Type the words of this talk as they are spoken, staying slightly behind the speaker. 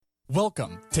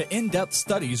Welcome to In-Depth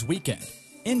Studies Weekend.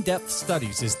 In-Depth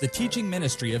Studies is the teaching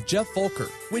ministry of Jeff Volker,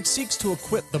 which seeks to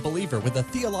equip the believer with a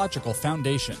theological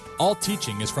foundation. All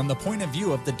teaching is from the point of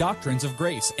view of the doctrines of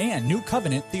grace and New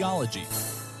Covenant theology.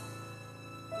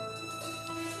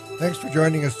 Thanks for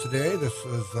joining us today. This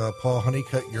is Paul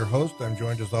Honeycutt, your host. I'm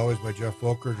joined as always by Jeff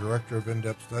Volker, Director of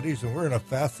In-Depth Studies, and we're in a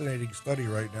fascinating study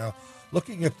right now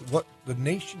looking at what the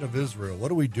nation of Israel, what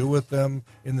do we do with them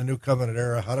in the New Covenant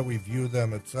era, how do we view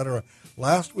them, etc.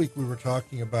 Last week we were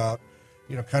talking about,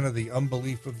 kind of the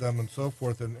unbelief of them and so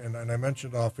forth, and I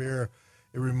mentioned off air,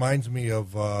 it reminds me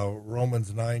of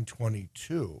Romans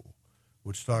 9:22,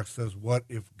 which says, what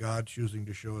if God, choosing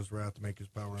to show his wrath to make his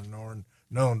power known,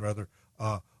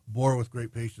 bore with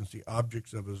great patience the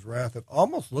objects of his wrath. It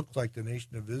almost looks like the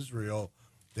nation of Israel,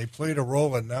 they played a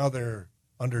role and now they're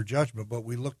under judgment, but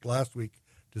we looked last week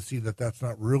to see that that's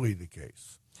not really the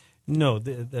case. No,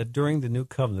 that during the New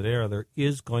Covenant era, there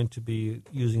is going to be,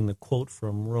 using the quote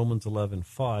from Romans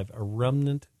 11:5, a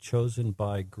remnant chosen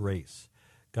by grace.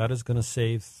 God is going to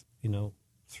save,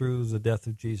 through the death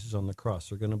of Jesus on the cross.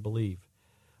 They're going to believe.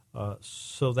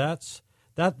 So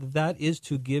that is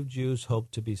to give Jews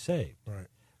hope to be saved. Right.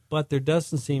 But there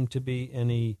doesn't seem to be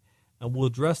any, and we'll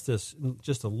address this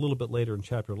just a little bit later in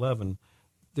chapter 11,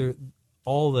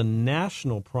 all the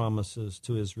national promises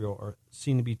to Israel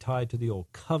seem to be tied to the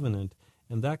Old Covenant,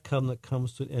 and that covenant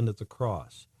comes to an end at the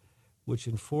cross, which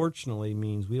unfortunately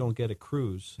means we don't get a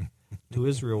cruise to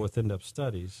Israel with In-Depth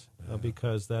Studies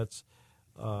because there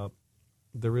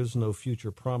is no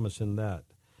future promise in that.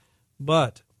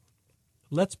 But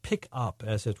let's pick up,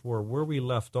 as it were, where we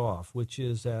left off, which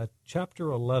is at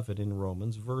chapter 11 in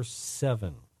Romans, verse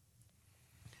 7,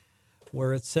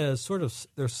 where it says,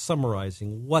 they're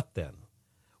summarizing, what then?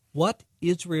 What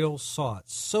Israel sought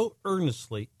so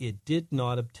earnestly it did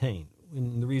not obtain.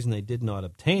 And the reason they did not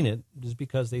obtain it is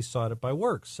because they sought it by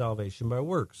works, salvation by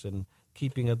works, and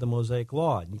keeping of the Mosaic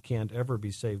law. And you can't ever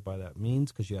be saved by that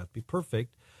means because you have to be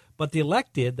perfect. But the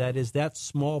elect did, that is, that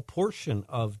small portion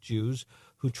of Jews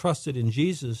who trusted in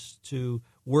Jesus to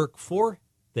work for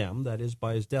them, that is,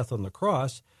 by his death on the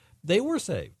cross, they were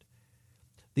saved.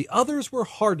 The others were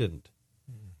hardened.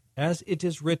 As it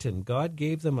is written, God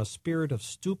gave them a spirit of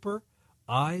stupor,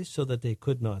 eyes so that they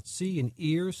could not see, and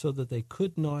ears so that they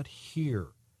could not hear.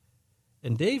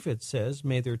 And David says,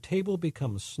 may their table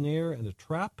become a snare and a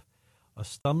trap, a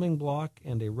stumbling block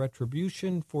and a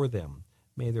retribution for them.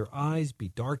 May their eyes be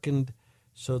darkened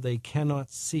so they cannot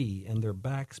see, and their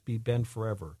backs be bent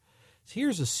forever. So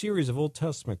here's a series of Old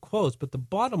Testament quotes, but the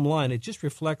bottom line, it just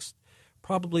reflects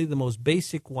probably the most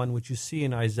basic one, which you see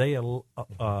in Isaiah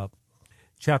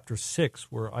chapter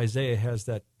 6, where Isaiah has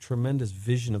that tremendous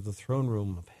vision of the throne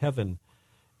room of heaven.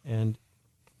 And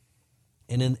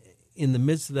in the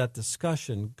midst of that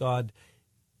discussion, God,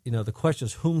 the question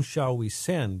is, whom shall we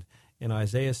send? And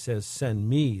Isaiah says, send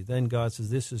me. Then God says,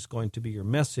 this is going to be your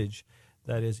message.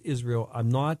 That is, Israel, I'm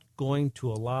not going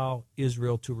to allow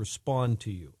Israel to respond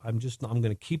to you. I'm going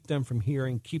to keep them from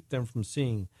hearing, keep them from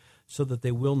seeing, so that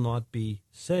they will not be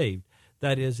saved.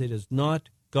 That is, it is not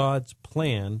God's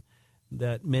plan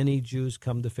that many Jews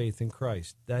come to faith in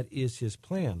Christ. That is his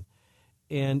plan.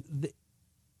 And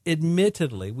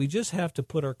admittedly, we just have to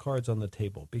put our cards on the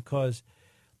table because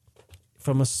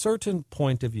from a certain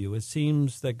point of view, it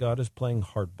seems that God is playing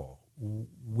hardball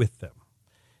with them.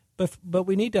 But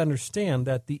we need to understand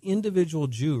that the individual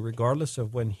Jew, regardless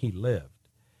of when he lived,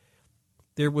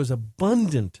 there was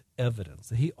abundant evidence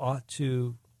that he ought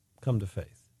to come to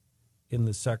faith in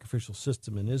the sacrificial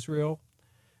system in Israel,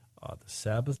 the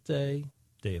Sabbath day,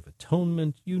 Day of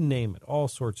Atonement, you name it, all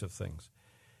sorts of things.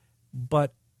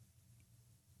 But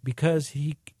because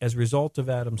he, as a result of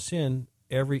Adam's sin,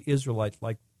 every Israelite,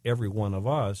 like every one of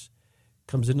us,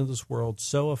 comes into this world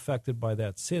so affected by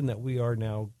that sin that we are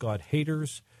now God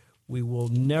haters. We will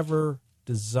never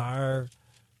desire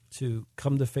to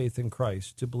come to faith in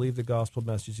Christ, to believe the gospel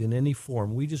message in any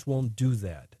form. We just won't do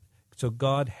that. So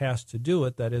God has to do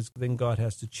it. That is, then God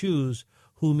has to choose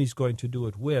whom he's going to do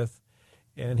it with.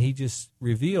 And he just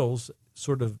reveals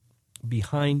sort of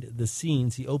behind the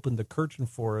scenes. He opened the curtain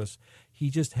for us.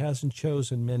 He just hasn't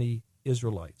chosen many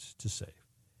Israelites to save.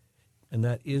 And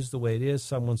that is the way it is.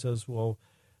 Someone says, well,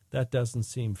 that doesn't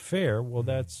seem fair. Well,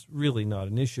 that's really not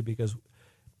an issue because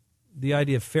the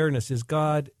idea of fairness is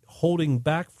God holding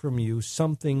back from you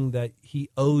something that he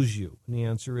owes you. And the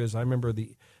answer is, I remember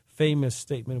the famous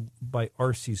statement by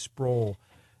R.C. Sproul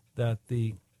that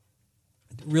the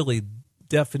really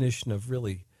definition of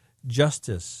really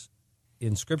justice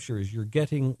in Scripture is you're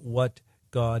getting what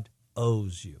God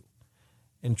owes you.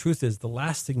 And truth is, the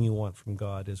last thing you want from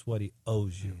God is what he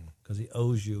owes you, because he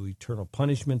owes you eternal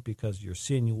punishment because of your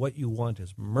sin. What you want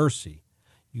is mercy.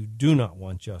 You do not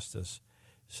want justice.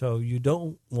 So you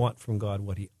don't want from God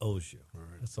what he owes you.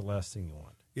 Right. That's the last thing you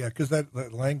want. Yeah, because that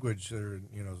language there,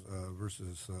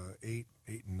 verses 8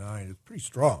 and 9 is pretty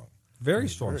strong. Very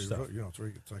strong stuff.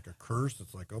 It's like a curse.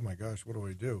 It's like, oh my gosh, what do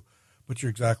I do? But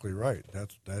you're exactly right.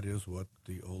 That is what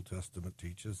the Old Testament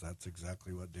teaches. That's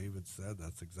exactly what David said.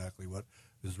 That's exactly what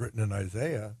is written in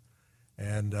Isaiah.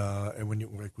 And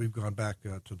when we've gone back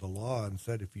to the law and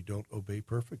said, if you don't obey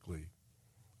perfectly,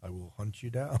 I will hunt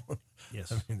you down.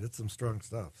 Yes. I mean, it's some strong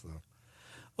stuff. So,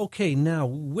 okay, now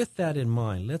with that in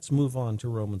mind, let's move on to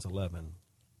Romans 11.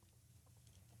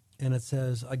 And it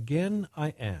says, again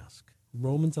I ask,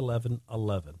 Romans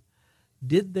 11:11.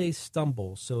 Did they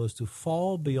stumble so as to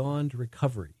fall beyond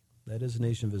recovery? That is the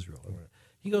nation of Israel. Right.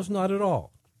 He goes, not at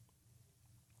all.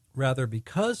 Rather,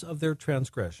 because of their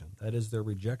transgression, that is their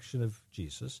rejection of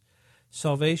Jesus,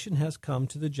 salvation has come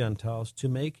to the Gentiles to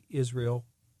make Israel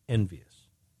envious.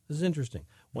 This is interesting.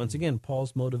 Once again,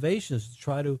 Paul's motivation is to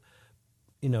try to,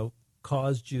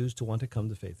 cause Jews to want to come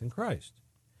to faith in Christ.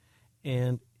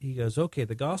 And he goes, okay,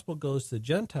 the gospel goes to the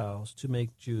Gentiles to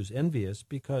make Jews envious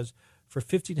because for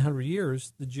 1,500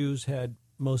 years, the Jews had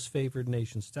most favored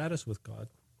nation status with God.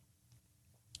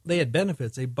 They had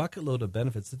benefits, a bucket load of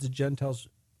benefits that the Gentiles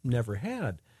never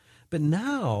had. But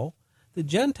now the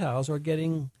Gentiles are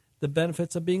getting the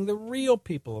benefits of being the real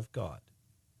people of God.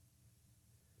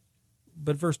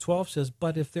 But verse 12 says,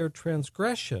 but if their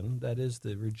transgression, that is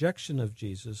the rejection of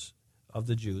Jesus, of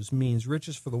the Jews, means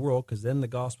riches for the world, because then the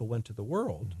gospel went to the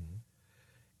world,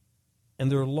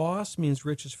 and their loss means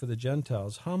riches for the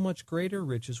Gentiles, how much greater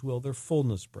riches will their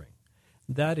fullness bring?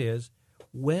 That is,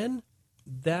 when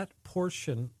that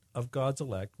portion of God's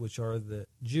elect, which are the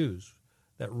Jews,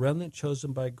 that remnant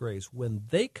chosen by grace, when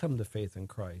they come to faith in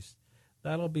Christ,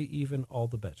 that'll be even all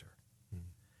the better.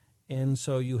 And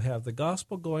so you have the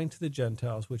gospel going to the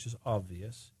Gentiles, which is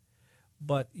obvious,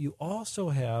 but you also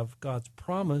have God's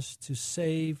promise to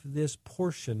save this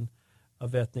portion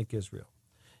of ethnic Israel.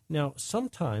 Now,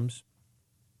 sometimes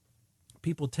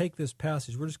people take this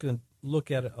passage, we're just going to look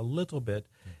at it a little bit,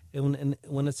 and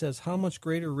when it says, how much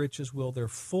greater riches will their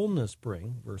fullness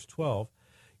bring, verse 12,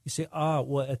 you say,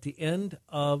 well, at the end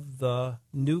of the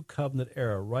New Covenant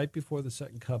era, right before the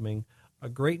second coming, a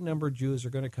great number of Jews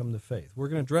are going to come to faith. We're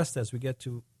going to address that as we get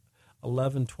to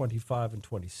 11, 25, and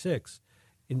 26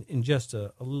 in just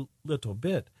a little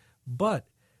bit. But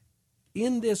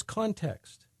in this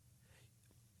context,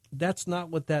 that's not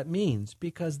what that means,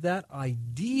 because that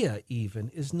idea even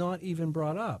is not even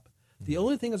brought up. The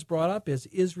only thing that's brought up is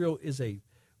Israel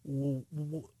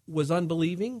was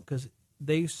unbelieving because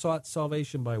they sought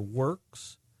salvation by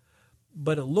works.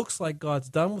 But it looks like God's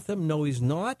done with them. No, he's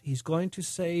not. He's going to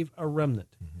save a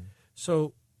remnant.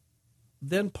 So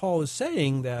then Paul is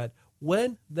saying that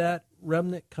when that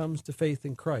remnant comes to faith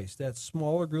in Christ, that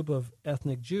smaller group of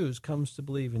ethnic Jews comes to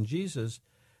believe in Jesus,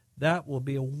 that will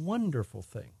be a wonderful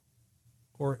thing.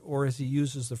 Or as he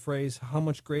uses the phrase, how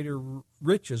much greater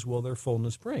riches will their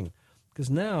fullness bring? Because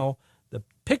now the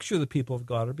picture of the people of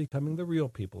God are becoming the real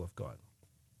people of God.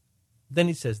 Then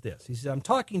he says this. He says, I'm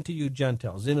talking to you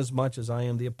Gentiles, inasmuch as I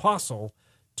am the apostle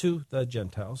to the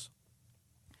Gentiles.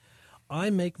 I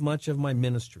make much of my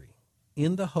ministry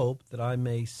in the hope that I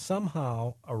may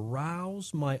somehow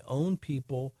arouse my own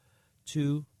people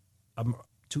to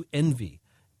envy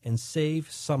and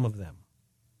save some of them.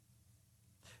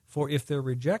 For if their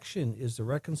rejection is the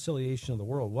reconciliation of the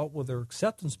world, what will their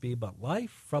acceptance be but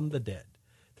life from the dead?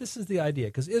 This is the idea,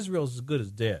 because Israel is as good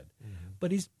as dead.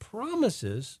 But he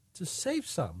promises to save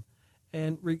some.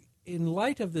 And in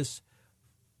light of this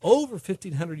over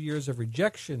 1,500 years of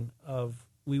rejection of,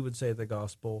 we would say, the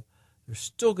gospel, there's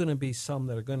still going to be some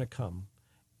that are going to come.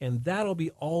 And that'll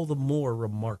be all the more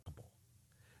remarkable.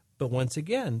 But once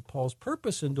again, Paul's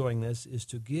purpose in doing this is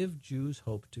to give Jews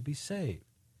hope to be saved.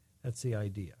 That's the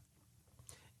idea.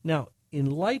 Now,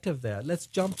 in light of that, let's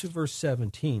jump to verse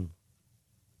 17.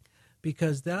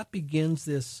 Because that begins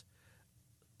this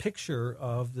picture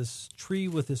of this tree,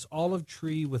 with this olive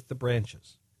tree with the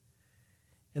branches.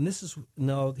 And this is,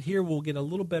 now here we'll get a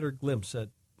little better glimpse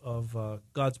of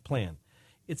God's plan.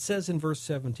 It says in verse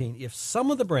 17, if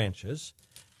some of the branches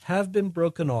have been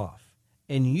broken off,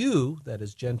 and you, that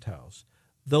is Gentiles,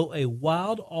 though a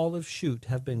wild olive shoot,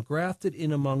 have been grafted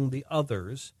in among the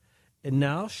others, and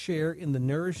now share in the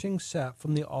nourishing sap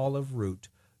from the olive root,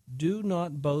 do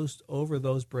not boast over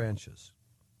those branches.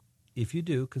 If you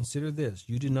do, consider this.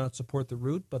 You do not support the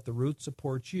root, but the root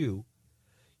supports you.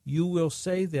 You will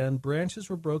say then, branches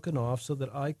were broken off so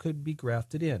that I could be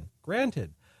grafted in.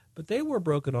 Granted, But they were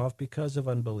broken off because of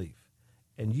unbelief.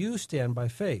 And you stand by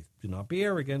faith. Do not be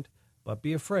arrogant, but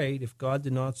be afraid. If God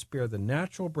did not spare the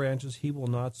natural branches, he will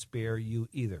not spare you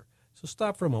either. So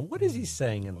stop for a moment. What is he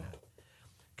saying in that?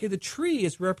 Okay, the tree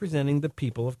is representing the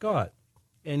people of God.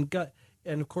 And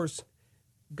of course,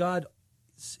 God,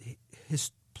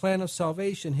 his plan of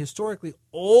salvation historically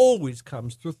always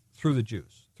comes through the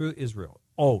Jews, through Israel,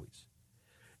 always.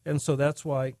 And so that's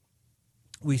why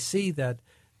we see that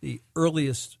the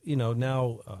earliest, the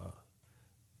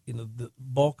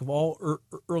bulk of all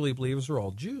early believers are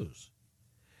all Jews.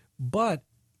 But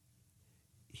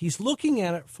he's looking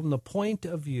at it from the point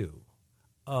of view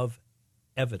of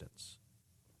evidence.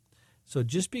 So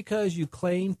just because you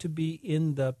claim to be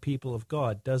in the people of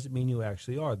God doesn't mean you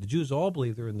actually are. The Jews all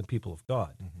believe they're in the people of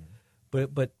God. Mm-hmm.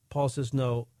 But Paul says,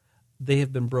 no, they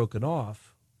have been broken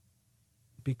off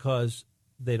because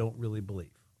they don't really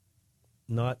believe.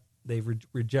 They've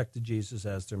rejected Jesus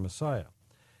as their Messiah.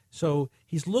 So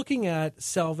he's looking at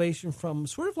salvation from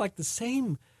sort of like the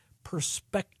same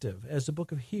perspective as the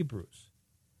book of Hebrews.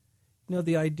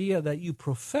 The idea that you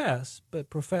profess, but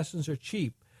professions are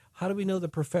cheap. How do we know the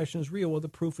profession is real? Well, the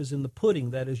proof is in the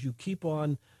pudding. That is, you keep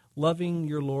on loving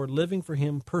your Lord, living for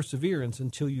him, perseverance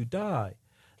until you die.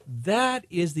 That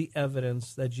is the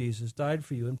evidence that Jesus died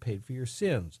for you and paid for your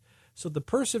sins. So the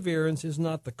perseverance is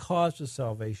not the cause of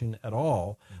salvation at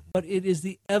all, but it is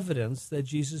the evidence that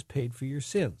Jesus paid for your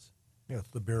sins. Yeah, it's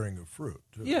the bearing of fruit.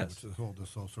 Yes. This whole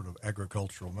sort of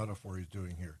agricultural metaphor he's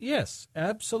doing here. Yes,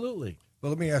 absolutely.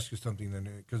 Well, let me ask you something then,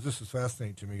 because this is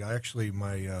fascinating to me.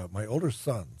 My older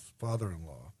son's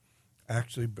father-in-law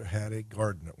actually had a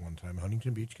garden at one time,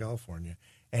 Huntington Beach, California,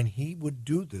 and he would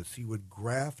do this. He would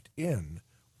graft in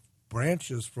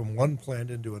branches from one plant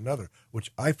into another,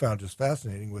 which I found just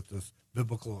fascinating with this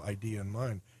biblical idea in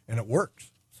mind, and it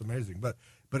works. It's amazing. But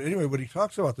anyway, when he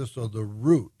talks about this, so the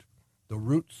root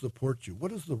supports you.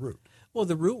 What is the root? Well,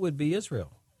 the root would be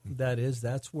Israel.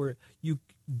 That's where you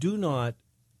do not.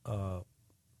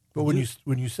 But when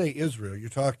you say Israel, you're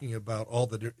talking about all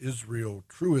that Israel,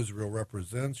 true Israel,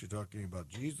 represents. You're talking about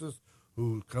Jesus,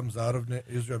 who comes out of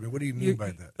Israel. I mean, what do you mean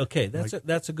by that? Okay,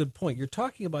 that's a good point. You're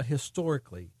talking about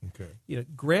historically. Okay.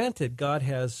 Granted, God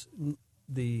has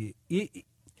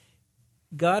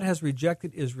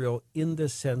rejected Israel in the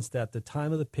sense that the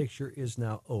time of the picture is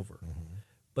now over. Mm-hmm.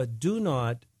 But do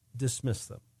not dismiss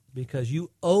them, because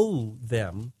you owe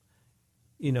them.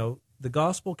 The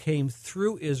gospel came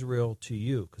through Israel to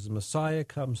you, because the Messiah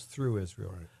comes through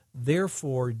Israel. Right.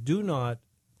 Therefore, do not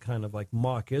kind of like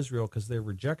mock Israel because their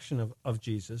rejection of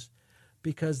Jesus,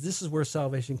 because this is where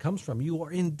salvation comes from. You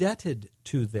are indebted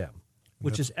to them,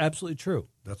 which is absolutely true.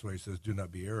 That's why he says, do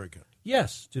not be arrogant.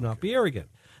 Yes, do not be arrogant.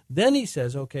 Then he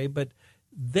says, okay, but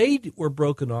they were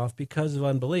broken off because of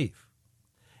unbelief.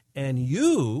 And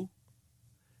you,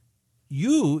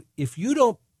 if you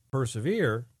don't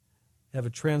persevere, have a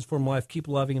transformed life, keep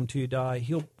loving him till you die,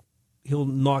 he'll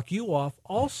knock you off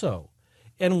also.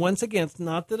 And once again, it's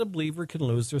not that a believer can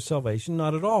lose their salvation,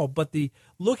 not at all, but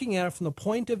looking at it from the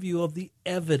point of view of the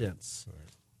evidence. Right.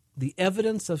 The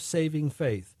evidence of saving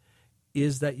faith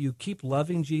is that you keep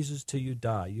loving Jesus till you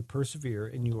die, you persevere,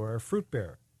 and you are a fruit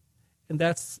bearer. And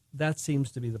that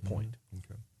seems to be the point.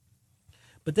 Okay.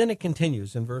 But then it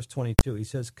continues in verse 22. He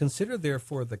says, "Consider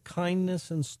therefore the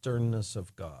kindness and sternness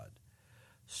of God.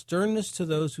 Sternness to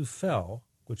those who fell,"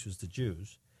 which was the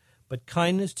Jews, "but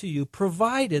kindness to you,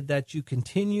 provided that you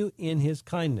continue in his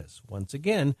kindness." Once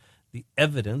again, the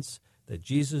evidence that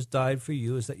Jesus died for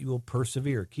you is that you will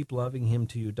persevere. Keep loving him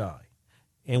till you die.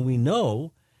 And we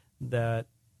know that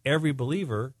every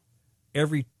believer,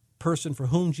 every person for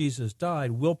whom Jesus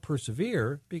died will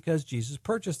persevere because Jesus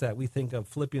purchased that. We think of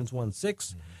Philippians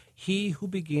 1:6. He who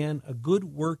began a good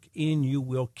work in you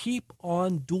will keep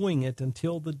on doing it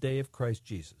until the day of Christ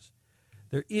Jesus.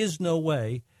 There is no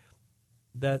way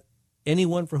that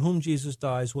anyone for whom Jesus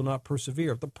dies will not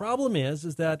persevere. The problem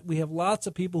is that we have lots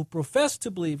of people who profess to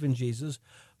believe in Jesus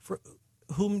for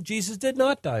whom Jesus did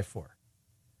not die for.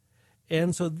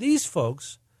 And so these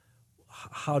folks,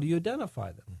 how do you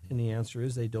identify them? And the answer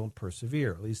is they don't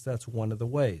persevere. At least that's one of the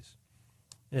ways.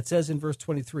 And it says in verse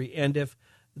 23, "And if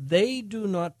they do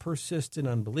not persist in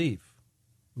unbelief,"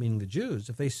 meaning the Jews,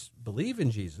 if they believe in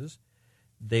Jesus,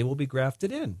 they will be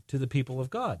grafted in to the people of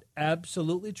God.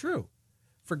 Absolutely true.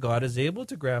 For God is able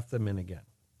to graft them in again.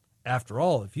 After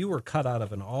all, if you were cut out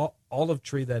of an olive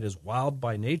tree that is wild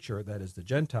by nature, that is the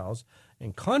Gentiles,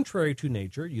 and contrary to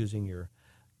nature, using your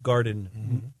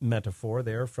garden metaphor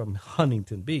there from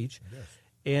Huntington Beach, yes,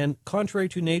 and contrary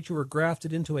to nature were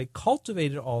grafted into a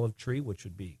cultivated olive tree, which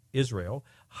would be Israel,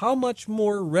 how much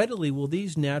more readily will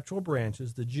these natural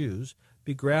branches, the Jews,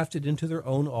 be grafted into their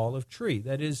own olive tree.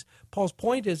 That is, Paul's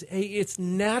point is, hey, it's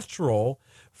natural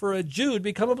for a Jew to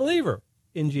become a believer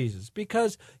in Jesus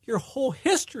because your whole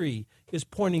history is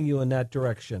pointing you in that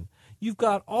direction. You've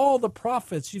got all the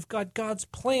prophets. You've got God's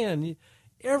plan,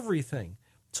 everything.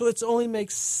 So it only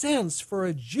makes sense for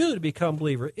a Jew to become a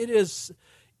believer. It's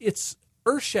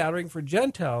earth-shattering for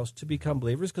Gentiles to become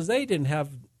believers because they didn't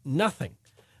have nothing.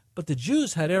 But the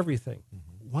Jews had everything.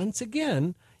 Mm-hmm. Once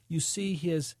again, you see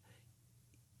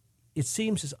it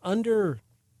seems his under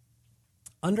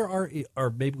our, or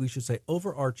maybe we should say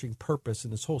overarching purpose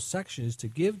in this whole section is to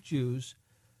give Jews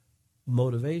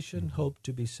motivation, hope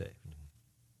to be saved.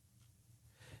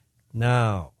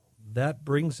 Now, that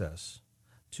brings us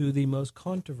to the most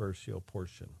controversial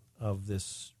portion of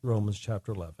this Romans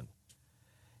chapter 11.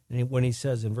 And when he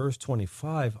says in verse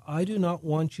 25, I do not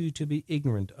want you to be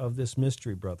ignorant of this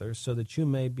mystery, brothers, so that you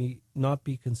may not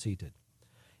be conceited.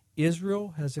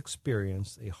 Israel has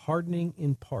experienced a hardening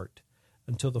in part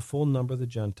until the full number of the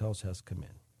Gentiles has come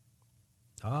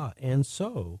in. And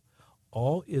so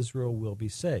all Israel will be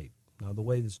saved. Now, the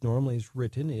way this normally is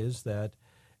written is that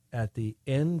at the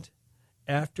end,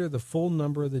 after the full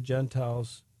number of the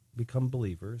Gentiles become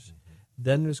believers,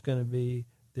 then there's going to be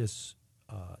this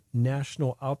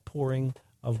national outpouring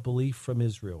of belief from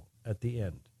Israel at the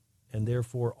end, and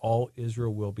therefore all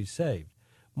Israel will be saved.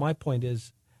 My point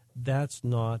is, that's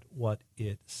not what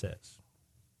it says.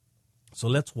 So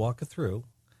let's walk it through,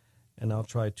 and I'll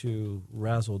try to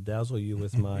razzle-dazzle you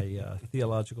with my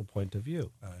theological point of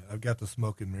view. I've got the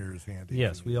smoke and mirrors handy.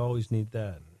 Yes, we always need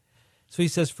that. So he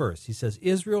says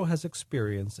Israel has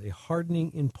experienced a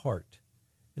hardening in part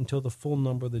until the full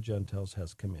number of the Gentiles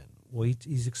has come in. Well,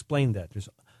 he's explained that.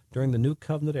 During the New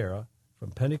Covenant era,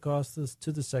 from Pentecost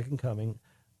to the Second Coming,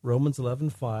 Romans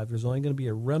 11:5, there's only going to be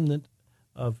a remnant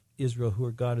of Israel who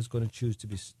God is going to choose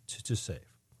to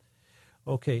save.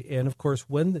 Okay, and of course,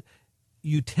 when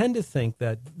you tend to think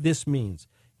that this means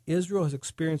Israel has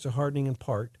experienced a hardening in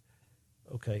part,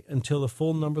 okay, until the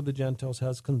full number of the Gentiles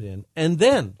has come in, and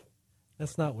then,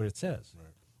 that's not what it says.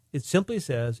 Right. It simply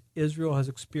says Israel has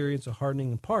experienced a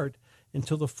hardening in part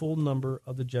until the full number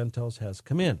of the Gentiles has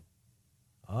come in.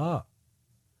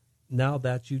 Now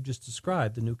that you just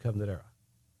described the New Covenant era.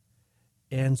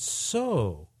 And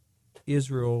so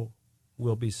Israel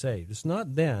will be saved. It's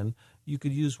not then. You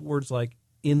could use words like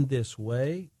in this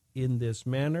way, in this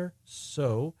manner,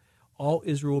 so all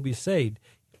Israel will be saved.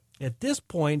 At this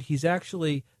point, he's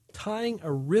actually tying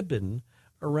a ribbon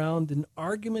around an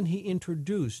argument he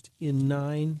introduced in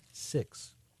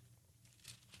 9:6.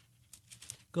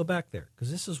 Go back there,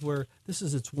 because this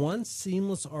is its one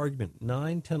seamless argument,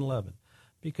 9, 10, 11.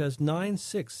 Because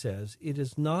 9:6 says, it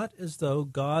is not as though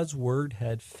God's word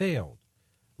had failed.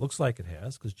 Looks like it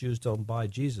has, because Jews don't buy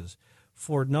Jesus.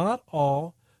 For not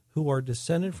all who are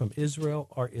descended from Israel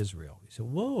are Israel. He said,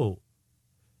 whoa,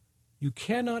 you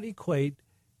cannot equate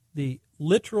the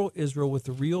literal Israel with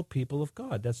the real people of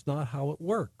God. That's not how it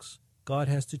works. God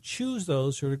has to choose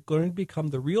those who are going to become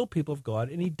the real people of God,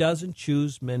 and he doesn't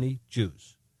choose many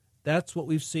Jews. That's what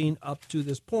we've seen up to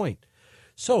this point.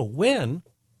 So when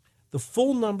the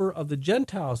full number of the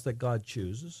Gentiles that God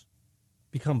chooses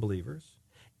become believers,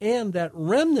 and that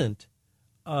remnant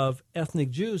of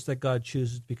ethnic Jews that God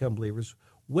chooses to become believers,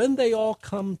 when they all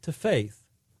come to faith,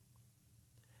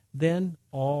 then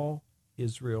all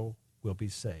Israel will be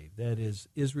saved. That is,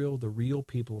 Israel, the real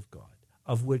people of God,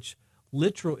 of which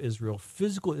literal Israel,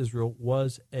 physical Israel,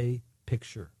 was a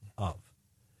picture of.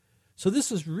 So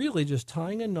this is really just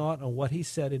tying a knot on what he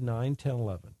said in 9, 10,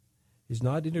 11. He's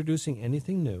not introducing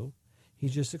anything new.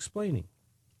 He's just explaining.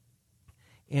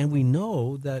 And we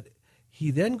know that he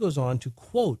then goes on to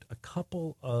quote a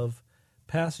couple of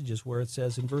passages where it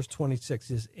says in verse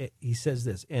 26, he says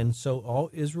this, and so all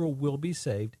Israel will be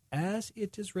saved, as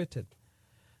it is written,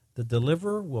 the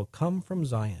deliverer will come from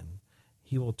Zion.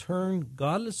 He will turn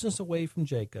godlessness away from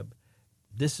Jacob.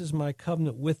 This is my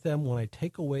covenant with them when I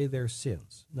take away their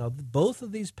sins. Now, both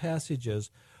of these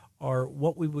passages are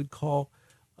what we would call,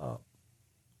 I'm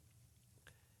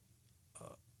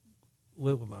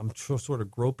sort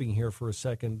of groping here for a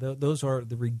second. Those are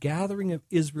the regathering of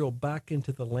Israel back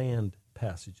into the land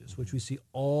passages, which we see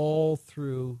all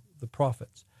through the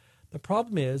prophets. The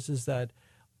problem is that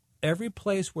every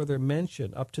place where they're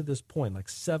mentioned up to this point, like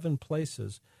 7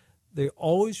 places, they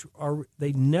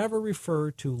never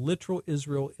refer to literal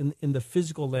Israel in the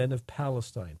physical land of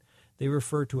Palestine. They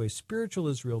refer to a spiritual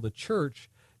Israel, the church,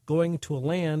 going to a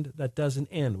land that doesn't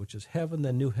end, which is heaven,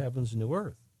 then new heavens, new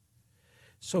earth.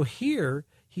 So here,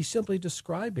 he's simply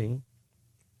describing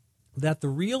that the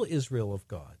real Israel of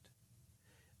God,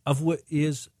 of what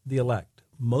is the elect,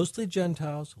 mostly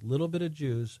Gentiles, a little bit of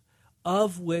Jews,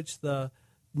 of which the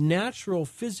natural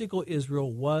physical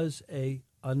Israel was a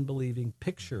unbelieving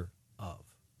picture of.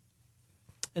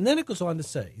 And then it goes on to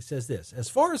say, he says this, as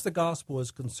far as the gospel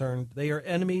is concerned, they are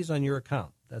enemies on your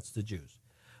account. That's the Jews.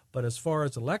 But as far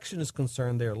as election is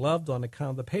concerned, they are loved on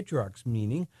account of the patriarchs,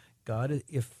 meaning God,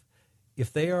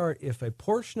 if a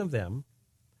portion of them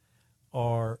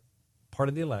are part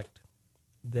of the elect,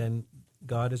 then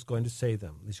God is going to save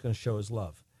them. He's going to show his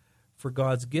love. For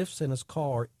God's gifts and his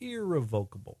call are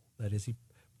irrevocable. That is, he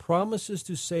promises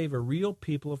to save a real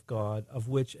people of God, of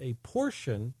which a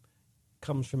portion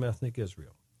comes from ethnic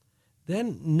Israel.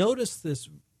 Then notice this,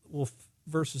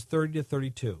 verses 30 to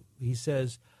 32. He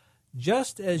says,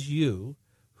 just as you,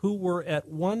 who were at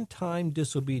one time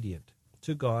disobedient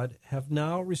to God, have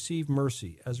now received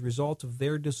mercy as a result of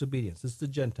their disobedience. This is the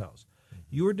Gentiles.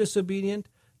 You were disobedient.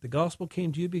 The gospel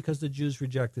came to you because the Jews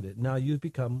rejected it. Now you've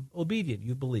become obedient.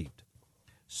 You believed.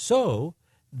 So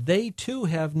they too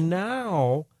have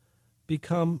now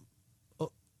become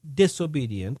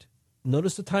disobedient.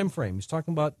 Notice the time frame. He's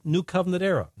talking about New Covenant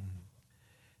era. Mm-hmm.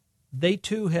 They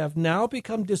too have now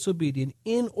become disobedient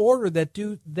in order that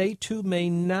they too may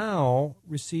now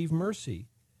receive mercy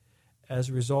as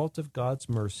a result of God's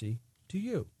mercy to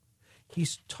you.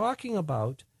 He's talking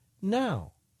about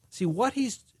now. See, what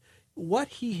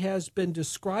he has been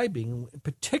describing,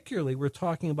 particularly we're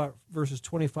talking about verses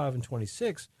 25 and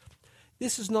 26,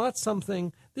 this is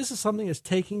something that's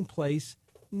taking place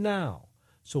now.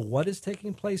 So what is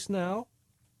taking place now?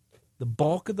 The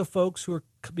bulk of the folks who are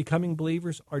becoming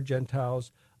believers are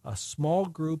Gentiles. A small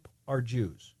group are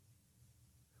Jews.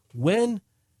 When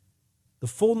the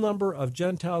full number of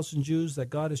Gentiles and Jews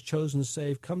that God has chosen to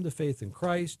save come to faith in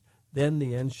Christ, then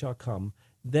the end shall come.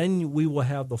 Then we will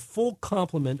have the full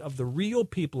complement of the real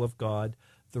people of God,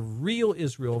 the real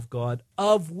Israel of God,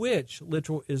 of which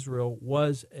literal Israel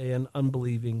was an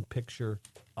unbelieving picture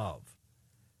of.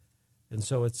 And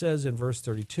so it says in verse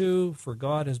 32, for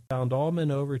God has bound all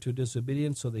men over to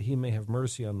disobedience so that he may have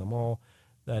mercy on them all.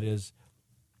 That is,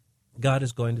 God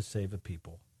is going to save a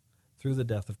people through the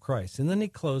death of Christ. And then he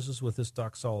closes with this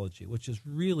doxology, which is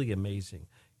really amazing,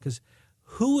 because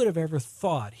who would have ever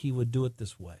thought he would do it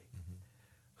this way? Mm-hmm.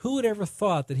 Who would ever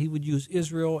thought that he would use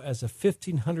Israel as a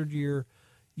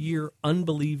 1,500-year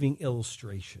unbelieving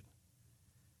illustration?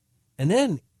 And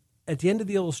then at the end of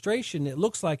the illustration, it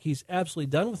looks like he's absolutely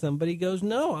done with them, but he goes,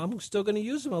 no, I'm still going to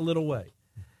use them a little way.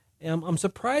 And I'm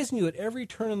surprising you at every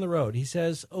turn in the road. He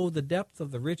says, oh, the depth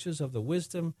of the riches of the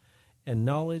wisdom and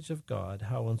knowledge of God,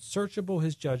 how unsearchable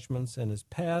his judgments and his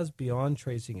paths beyond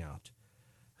tracing out.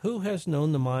 Who has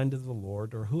known the mind of the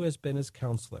Lord, or who has been his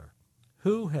counselor?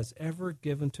 Who has ever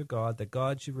given to God that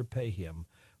God should repay him?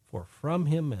 For from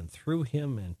him and through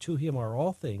him and to him are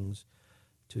all things.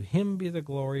 To him be the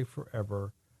glory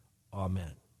forever.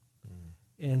 Amen.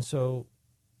 And so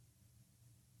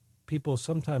people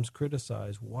sometimes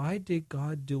criticize, why did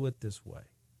God do it this way?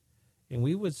 And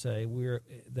we would say we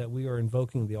are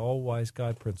invoking the all-wise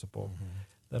God principle, mm-hmm.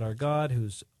 that our God,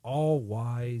 who's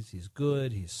all-wise, he's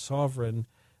good, he's sovereign,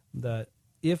 that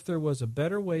if there was a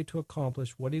better way to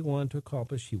accomplish what he wanted to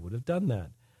accomplish, he would have done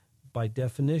that. By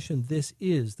definition, this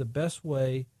is the best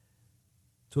way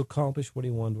to accomplish what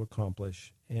he wanted to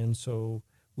accomplish. And so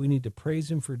we need to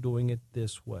praise him for doing it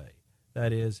this way.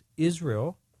 That is,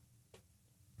 Israel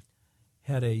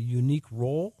had a unique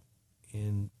role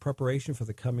in preparation for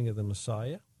the coming of the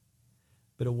Messiah,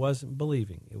 but it wasn't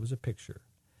believing. It was a picture.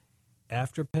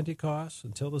 After Pentecost,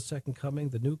 until the second coming,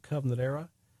 the New Covenant era,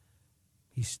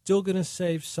 he's still going to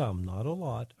save some, not a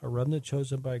lot, a remnant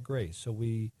chosen by grace. So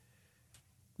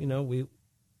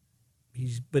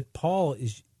but Paul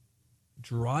is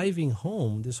driving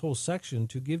home this whole section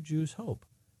to give Jews hope,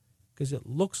 because it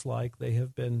looks like they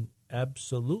have been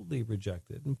absolutely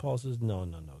rejected. And Paul says, no,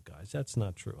 guys, that's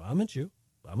not true. I'm a Jew.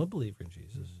 I'm a believer in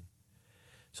Jesus. Mm-hmm.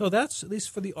 So that's at least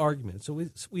for the argument. So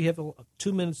we have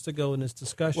 2 minutes to go in this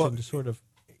discussion to sort of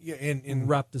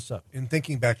wrap this up. In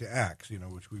thinking back to Acts,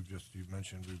 which you've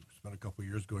mentioned, we've spent a couple of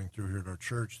years going through here at our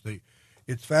church.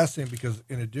 It's fascinating because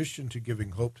in addition to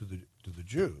giving hope to the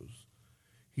Jews,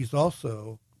 he's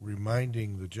also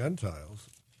reminding the Gentiles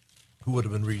who would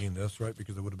have been reading this, right?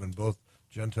 Because it would have been both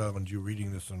Gentile and Jew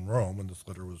reading this in Rome when this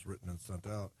letter was written and sent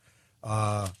out.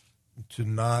 To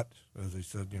not, as he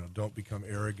said, don't become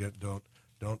arrogant. Don't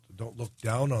look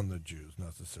down on the Jews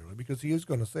necessarily, because he is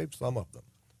going to save some of them.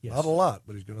 Yes. Not a lot,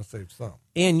 but he's going to save some.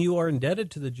 And you are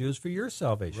indebted to the Jews for your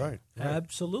salvation. Right.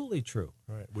 Absolutely true.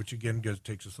 Right. Which again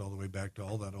takes us all the way back to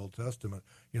all that Old Testament.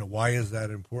 Why is that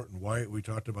important? Why we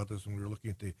talked about this when we were looking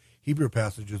at the Hebrew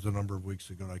passages a number of weeks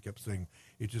ago, and I kept saying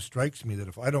it just strikes me that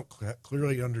if I don't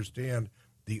clearly understand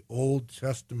the Old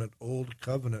Testament, Old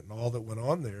Covenant, and all that went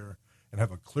on there, and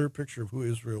have a clear picture of who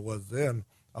Israel was then,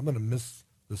 I'm going to miss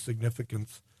the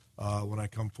significance when I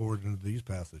come forward into these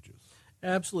passages.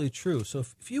 Absolutely true. So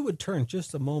if you would turn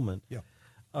just a moment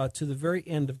to the very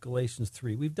end of Galatians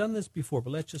 3. We've done this before,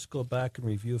 but let's just go back and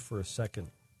review for a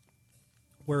second.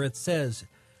 Where it says,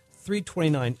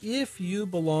 3:29, if you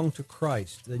belong to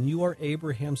Christ, then you are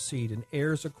Abraham's seed and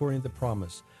heirs according to the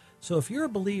promise. So if you're a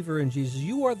believer in Jesus,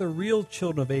 you are the real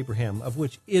children of Abraham, of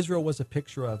which Israel was a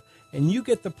picture of. And you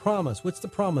get the promise. What's the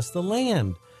promise? The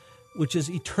land, which is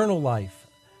eternal life.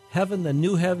 Heaven, the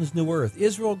new heavens, new earth.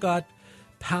 Israel got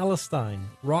Palestine,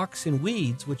 rocks and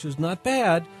weeds, which was not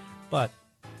bad, but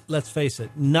let's face it,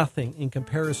 nothing in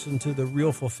comparison to the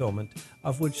real fulfillment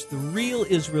of which the real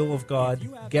Israel of God If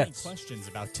you have gets. any questions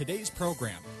about today's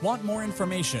program, want more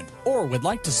information, or would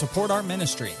like to support our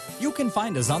ministry, you can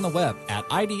find us on the web at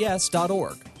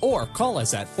ids.org or call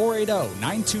us at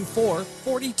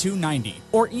 480-924-4290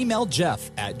 or email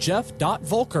Jeff at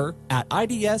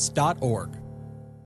jeff.volker@ids.org.